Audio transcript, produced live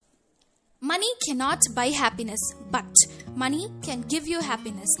Money cannot buy happiness, but money can give you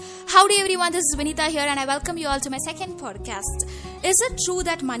happiness. Howdy everyone, this is Vinita here and I welcome you all to my second podcast. Is it true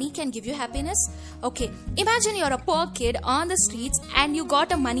that money can give you happiness? Okay, imagine you're a poor kid on the streets and you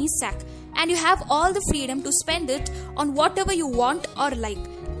got a money sack and you have all the freedom to spend it on whatever you want or like.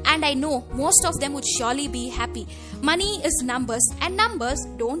 And I know most of them would surely be happy. Money is numbers and numbers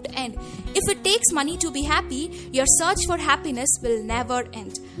don't end. If it takes money to be happy, your search for happiness will never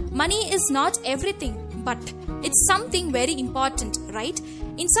end. Money is not everything, but it's something very important, right?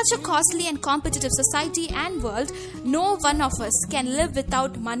 In such a costly and competitive society and world, no one of us can live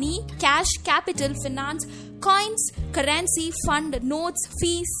without money, cash, capital, finance, coins, currency, fund, notes,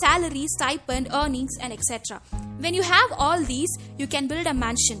 fees, salary, stipend, earnings, and etc. When you have all these, you can build a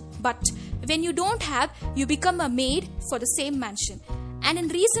mansion. But when you don't have, you become a maid for the same mansion. And in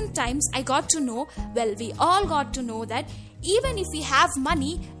recent times, we all got to know that even if we have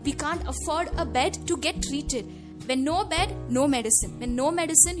money, we can't afford a bed to get treated. When no bed, no medicine. When no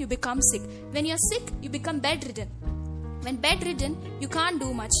medicine, you become sick. When you're sick, you become bedridden. When bedridden, you can't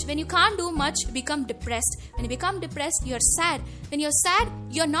do much. When you can't do much, you become depressed. When you become depressed, you're sad. When you're sad,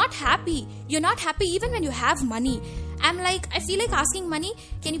 you're not happy. You're not happy even when you have money. I feel like asking money,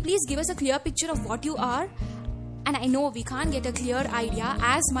 can you please give us a clear picture of what you are? And I know we can't get a clear idea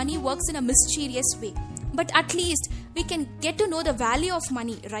as money works in a mysterious way. But at least we can get to know the value of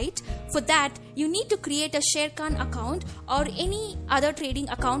money, right? For that, you need to create a Sherkhan account or any other trading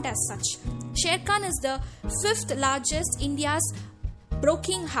account as such. Sherkhan is the 5th largest India's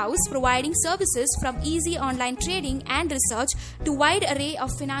broking house, providing services from easy online trading and research to wide array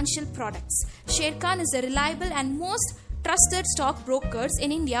of financial products. Sherkhan is a reliable and most trusted stockbrokers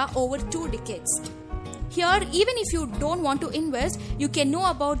in India over 2 decades. Here, even if you don't want to invest, you can know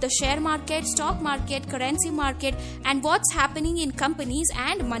about the share market, stock market, currency market, and what's happening in companies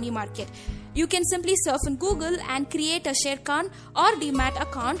and money market. You can simply surf on Google and create a Sherkhan or Demat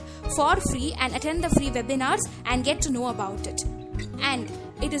account for free and attend the free webinars and get to know about it. And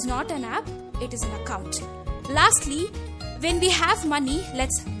it is not an app, it is an account. Lastly, when we have money,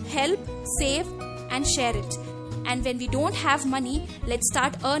 let's help, save, and share it. And when we don't have money, let's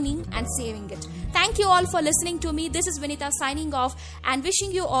start earning and saving it. Thank you all for listening to me. This is Vinita signing off and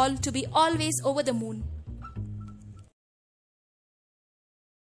wishing you all to be always over the moon.